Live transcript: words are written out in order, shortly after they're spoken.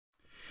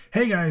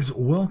Hey guys,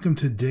 welcome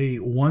to day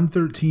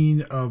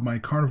 113 of my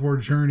carnivore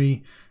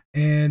journey.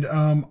 And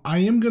I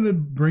am going to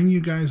bring you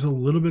guys a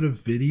little bit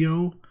of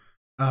video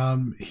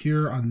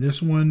here on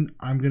this one.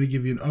 I'm going to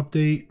give you an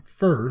update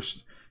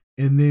first.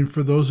 And then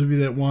for those of you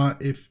that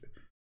want,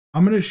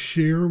 I'm going to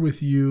share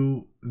with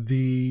you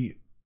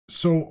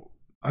so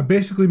I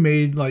basically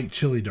made like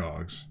chili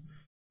dogs,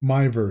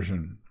 my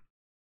version.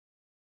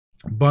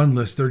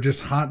 Bunless, they're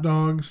just hot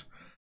dogs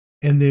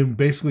and then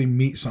basically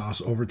meat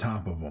sauce over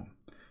top of them.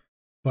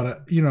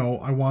 But,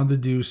 I wanted to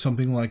do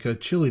something like a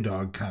chili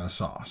dog kind of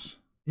sauce.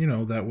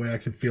 That way I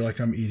could feel like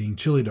I'm eating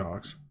chili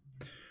dogs.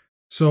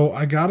 So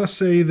I gotta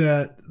say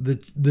that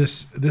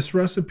this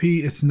recipe,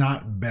 it's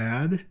not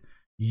bad.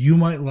 You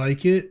might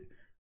like it.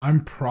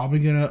 I'm probably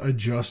gonna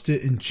adjust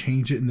it and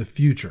change it in the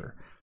future.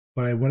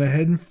 But I went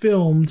ahead and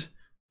filmed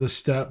the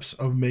steps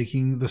of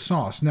making the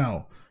sauce.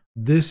 Now,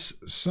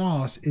 this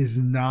sauce is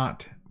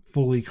not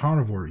fully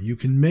carnivore. You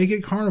can make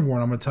it carnivore,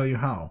 and I'm gonna tell you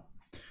how.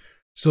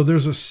 So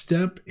there's a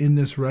step in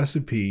this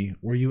recipe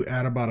where you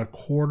add about a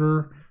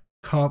 1/4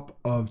 cup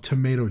of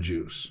tomato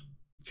juice.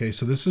 Okay,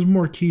 so this is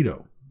more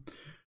keto.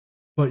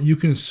 But you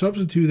can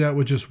substitute that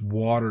with just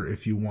water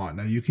if you want.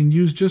 Now you can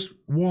use just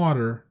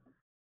water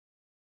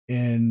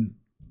and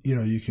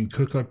you can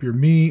cook up your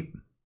meat.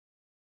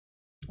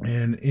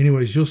 And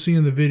anyways, you'll see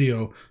in the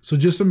video. So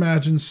just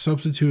imagine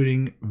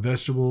substituting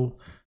vegetable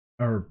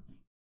or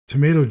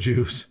tomato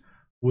juice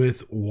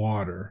with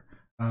water.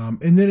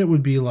 And then it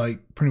would be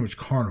like pretty much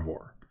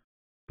carnivore.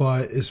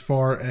 But as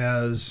far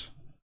as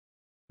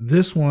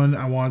this one,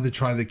 I wanted to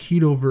try the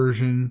keto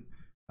version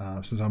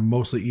since I'm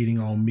mostly eating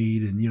all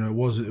meat, and it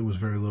was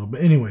very little.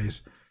 But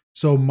anyways,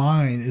 so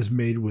mine is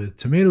made with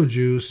tomato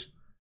juice.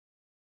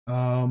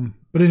 But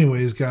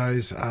anyways,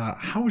 guys,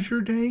 how was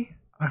your day?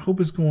 I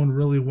hope it's going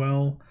really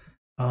well.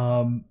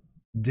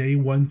 Day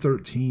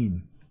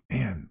 113,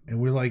 man, and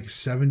we're like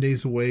 7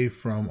 days away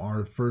from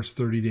our first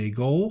 30-day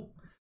goal.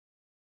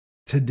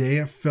 Today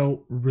it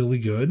felt really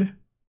good.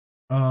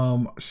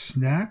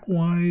 Snack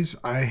wise,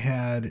 I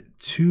had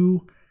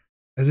two,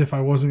 as if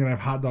I wasn't gonna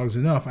have hot dogs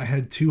enough, I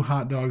had 2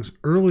 hot dogs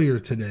earlier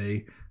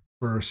today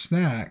for a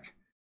snack,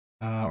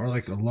 or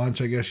like a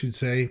lunch, I guess you'd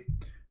say.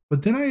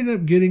 But then I ended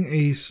up getting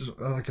a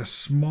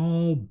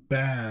small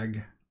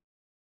bag,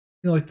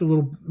 like the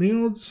little,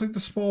 it's like the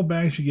small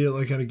bags you get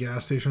like at a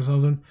gas station or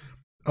something,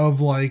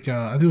 of like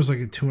I think it was like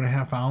a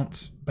 2.5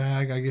 ounce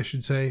bag, I guess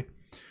you'd say,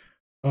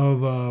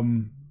 of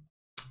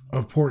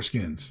pork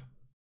skins.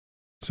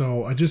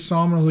 So I just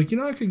saw them and I was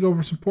like, I could go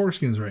for some pork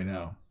skins right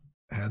now.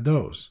 I had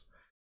those.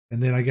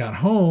 And then I got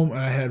home and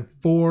I had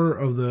 4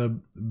 of the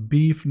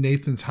beef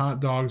Nathan's hot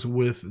dogs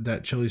with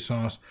that chili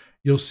sauce.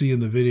 You'll see in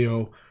the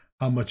video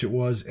how much it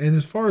was. And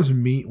as far as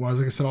meat wise,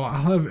 like I said, I'll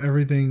have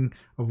everything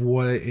of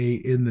what I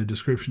ate in the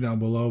description down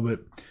below.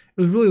 But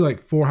it was really like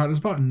it was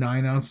about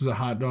 9 ounces of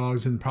hot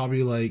dogs and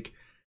probably like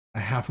a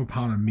 1/2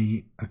 pound of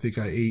meat. I think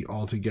I ate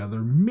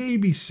altogether,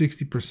 maybe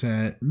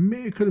 60%.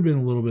 Maybe it could have been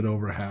a little bit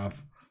over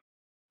half.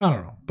 I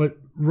don't know, but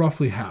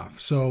roughly half.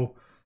 So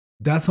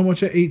that's how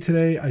much I ate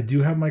today. I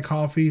do have my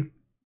coffee.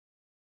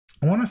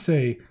 I want to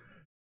say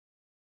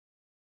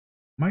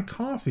my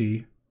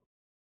coffee.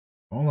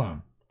 Hold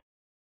on,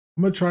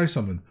 I'm gonna try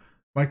something.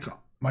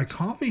 My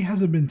coffee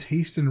hasn't been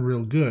tasting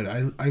real good.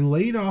 I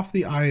laid off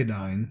the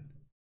iodine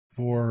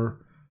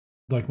for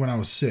like when I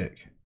was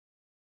sick.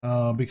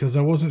 Because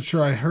I wasn't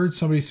sure. I heard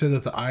somebody say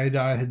that the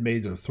iodine had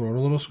made their throat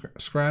a little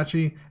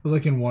scratchy. It was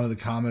like in one of the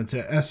comments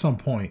at some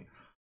point.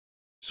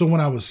 So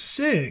when I was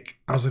sick,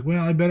 I was like,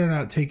 well, I better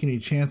not take any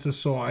chances.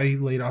 So I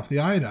laid off the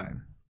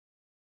iodine.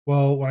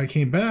 Well, when I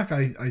came back,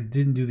 I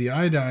didn't do the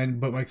iodine,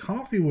 but my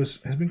coffee has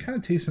been kind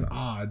of tasting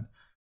odd.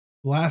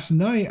 Last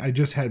night, I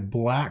just had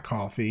black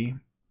coffee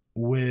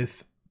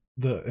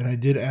and I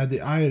did add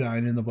the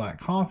iodine in the black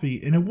coffee,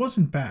 and it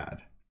wasn't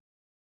bad.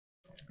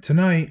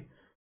 Tonight,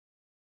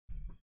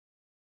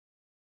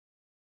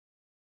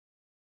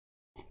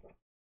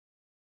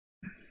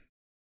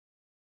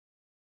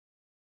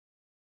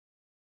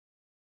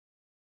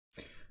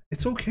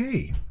 it's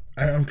okay.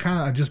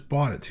 I just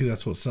bought it too.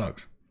 That's what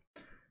sucks.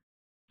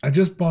 I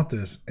just bought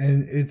this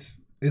and it's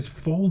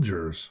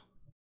Folgers.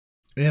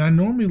 And I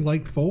normally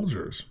like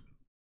Folgers.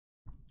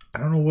 I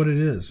don't know what it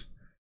is.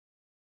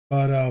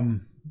 But I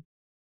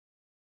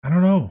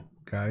don't know,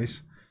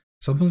 guys.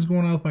 Something's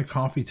going on with my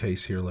coffee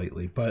taste here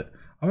lately, but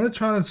I'm going to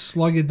try to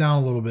slug it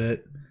down a little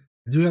bit.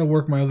 I do got to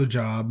work my other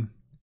job.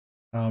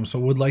 So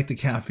I would like the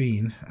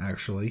caffeine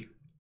actually.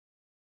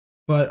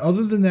 But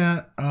other than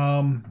that,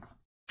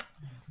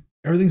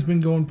 everything's been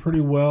going pretty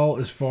well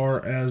as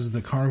far as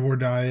the carnivore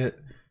diet.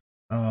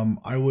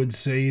 I would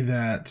say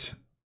that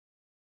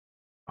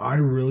I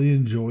really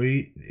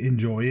enjoy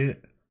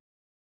it.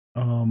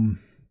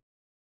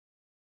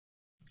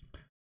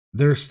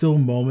 There's still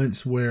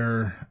moments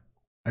where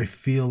I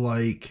feel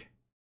like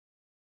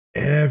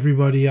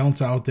everybody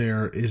else out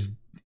there is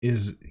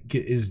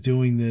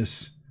doing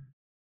this.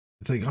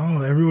 It's like,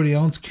 oh, everybody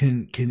else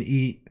can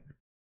eat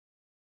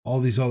all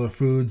these other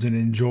foods and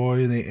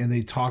enjoy, and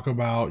they talk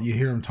about, you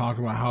hear them talk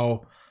about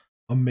how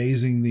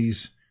amazing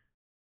these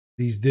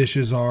these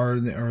dishes are,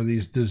 or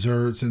these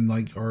desserts, and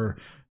like, or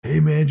hey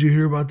man, did you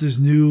hear about this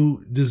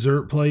new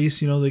dessert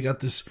place? You know, they got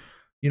this,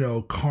 you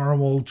know,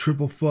 caramel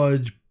triple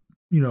fudge,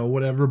 you know,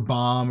 whatever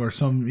bomb, or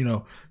some, you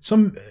know,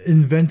 some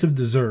inventive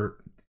dessert.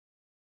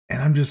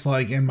 And I'm just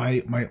like, and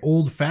my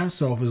old fat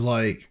self is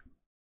like,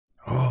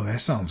 oh, that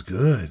sounds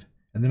good.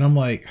 And then I'm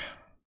like,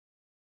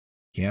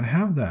 can't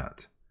have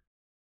that.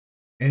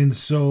 And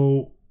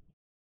so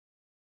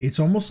it's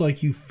almost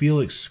like you feel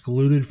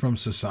excluded from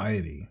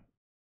society,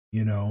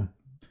 you know,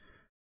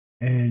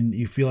 and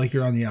you feel like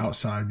you're on the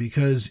outside,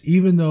 because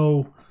even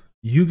though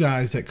you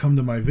guys that come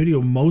to my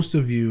video, most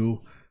of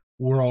you,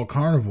 we're all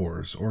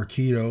carnivores or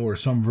keto or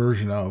some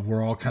version of,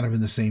 we're all kind of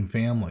in the same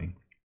family.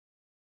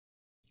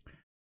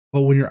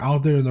 But when you're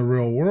out there in the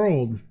real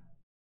world,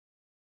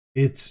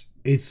 it's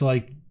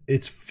like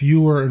it's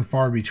fewer and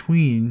far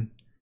between.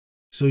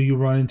 So you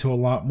run into a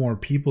lot more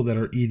people that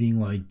are eating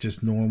like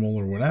just normal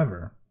or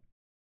whatever.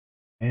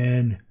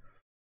 And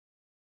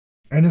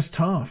it's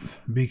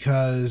tough,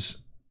 because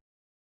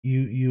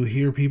you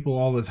hear people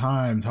all the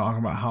time talking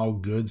about how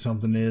good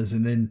something is,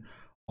 and then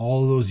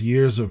all of those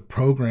years of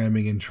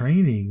programming and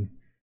training,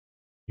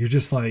 you're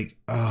just like,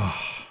 oh,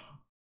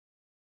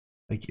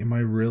 like, am I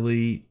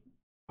really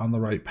on the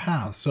right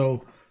path?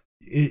 So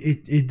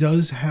it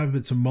does have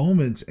its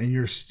moments, and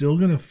you're still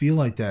gonna feel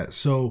like that.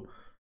 So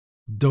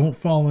don't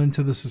fall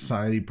into the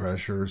society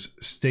pressures.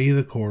 Stay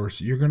the course.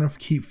 You're gonna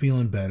keep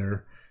feeling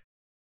better.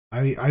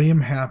 I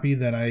am happy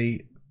that I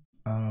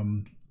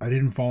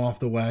didn't fall off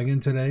the wagon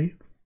today.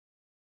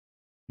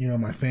 You know,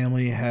 my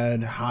family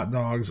had hot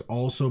dogs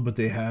also, but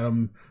they had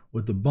them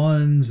with the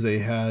buns. They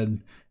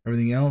had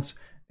everything else.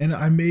 And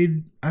I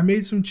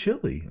made some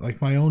chili, like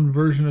my own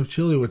version of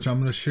chili, which I'm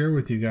going to share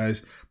with you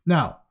guys.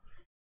 Now,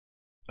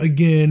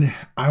 again,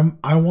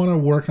 I want to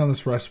work on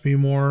this recipe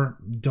more.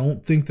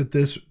 Don't think that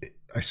this,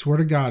 I swear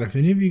to God, if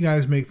any of you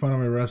guys make fun of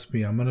my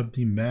recipe, I'm going to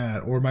be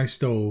mad, or my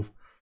stove.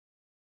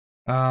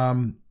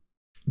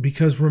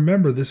 Because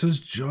remember, this is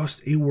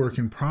just a work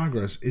in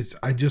progress.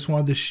 I just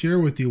wanted to share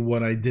with you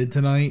what I did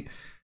tonight,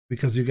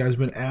 because you guys have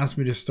been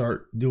asking me to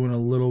start doing a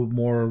little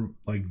more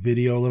like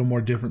video, a little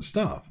more different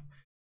stuff.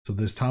 So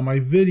this time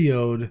I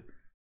videoed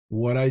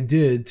what I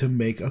did to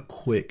make a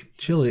quick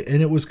chili,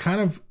 and it was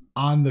kind of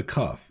on the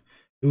cuff.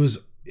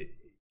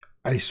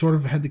 I sort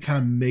of had to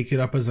kind of make it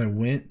up as I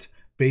went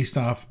based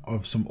off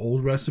of some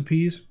old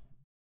recipes.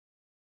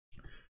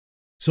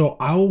 So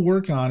I will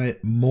work on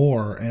it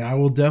more, and I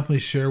will definitely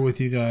share with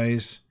you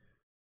guys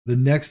the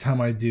next time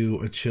I do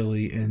a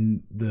chili,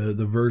 and the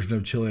version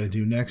of chili I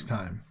do next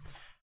time.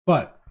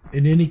 But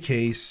in any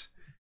case,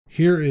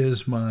 here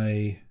is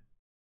my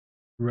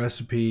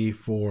recipe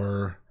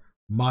for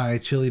my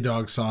chili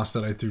dog sauce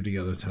that I threw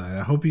together tonight.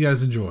 I hope you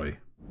guys enjoy.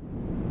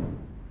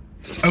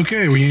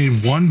 Okay, we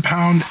need 1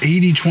 pound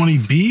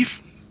 80/20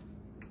 beef.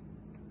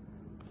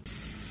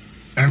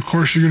 And of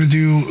course you're going to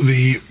do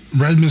the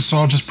red minced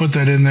salt, just put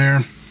that in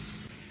there.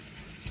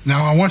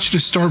 Now I want you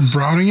to start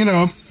browning it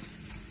up,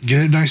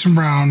 get it nice and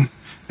brown.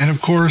 And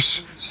of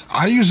course,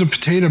 I use a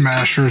potato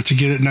masher to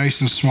get it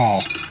nice and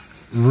small.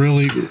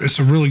 Really, it's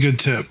a really good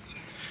tip.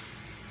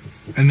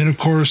 And then of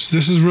course,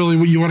 this is really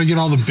what you want to get,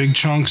 all the big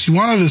chunks. You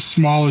want it as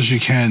small as you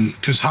can,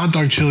 because hot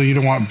dog chili, you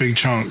don't want big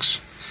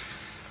chunks.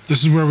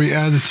 This is where we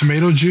add the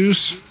tomato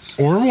juice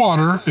or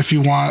water if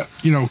you want,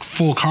 you know,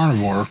 full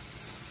carnivore.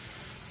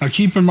 Now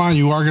keep in mind,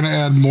 you are going to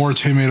add more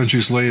tomato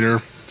juice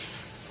later.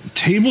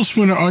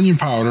 Tablespoon of onion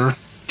powder,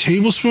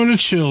 tablespoon of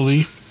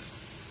chili.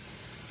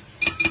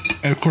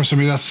 And of course, I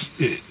mean, that's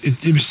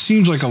it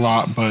seems like a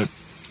lot, but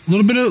a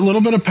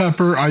little bit of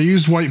pepper. I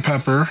use white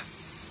pepper.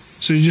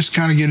 So you just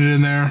kind of get it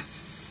in there.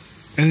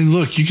 And then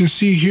look, you can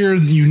see here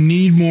you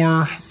need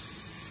more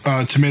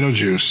tomato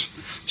juice.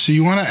 So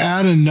you want to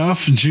add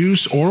enough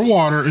juice or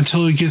water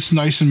until it gets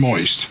nice and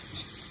moist.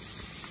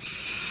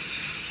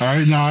 All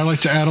right, now I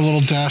like to add a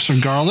little dash of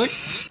garlic.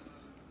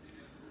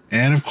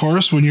 And of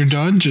course, when you're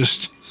done,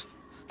 just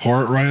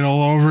pour it right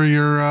all over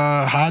your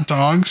hot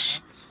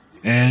dogs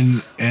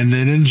and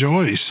then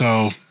enjoy.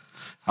 So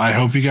I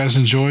hope you guys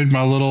enjoyed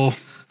my little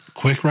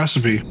quick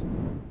recipe.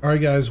 All right,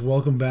 guys,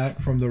 welcome back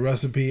from the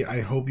recipe. I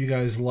hope you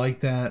guys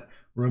like that.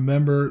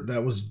 Remember,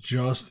 that was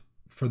just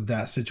for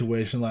that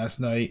situation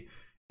last night.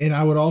 And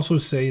I would also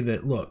say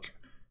that, look,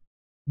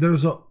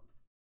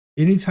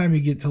 anytime you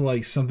get to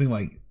like something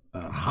like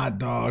hot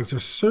dogs,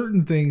 there's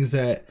certain things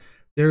that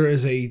there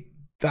is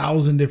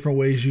 1,000 different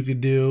ways you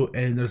could do,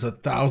 and there's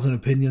 1,000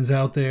 opinions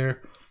out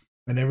there,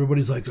 and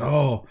everybody's like,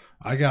 oh,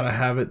 I gotta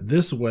have it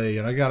this way,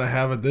 and I gotta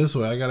have it this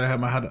way, I gotta have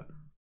my hot dog.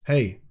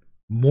 Hey,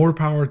 more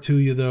power to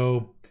you,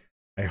 though.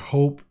 I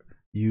hope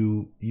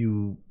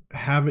you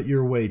have it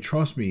your way.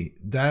 Trust me,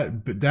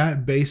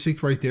 that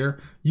basics right there,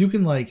 you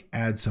can like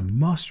add some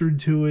mustard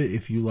to it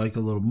if you like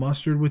a little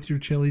mustard with your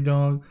chili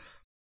dog.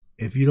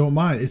 If you don't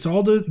mind, it's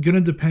all going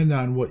to depend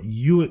on what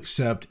you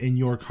accept in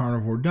your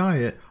carnivore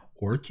diet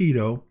or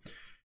keto.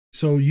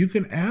 So you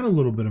can add a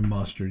little bit of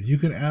mustard. You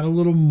can add a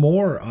little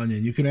more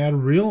onion. You can add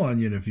real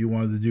onion if you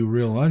wanted to do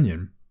real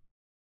onion.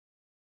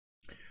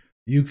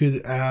 You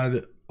could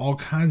add all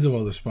kinds of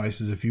other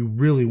spices if you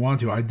really want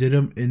to. I did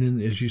them, and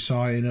then as you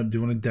saw, I ended up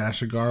doing a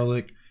dash of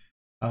garlic.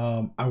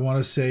 I want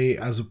to say,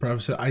 as a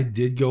preface, I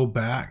did go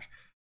back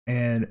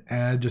and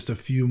add just a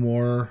few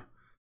more.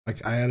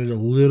 Like I added a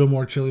little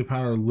more chili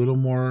powder, a little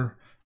more,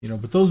 you know,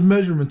 but those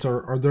measurements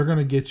are they're going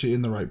to get you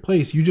in the right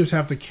place. You just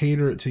have to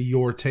cater it to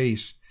your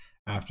taste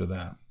after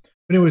that.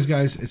 But anyways,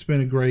 guys, it's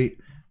been a great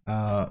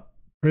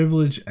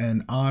privilege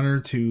and honor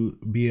to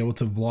be able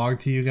to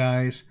vlog to you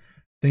guys.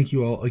 Thank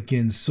you all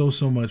again so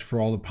much for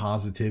all the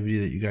positivity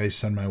that you guys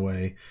send my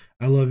way.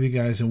 I love you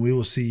guys, and we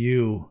will see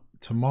you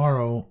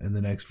tomorrow in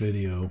the next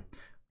video.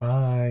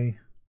 Bye.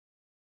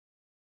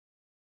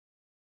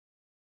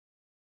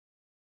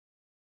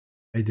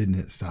 I didn't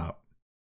hit stop.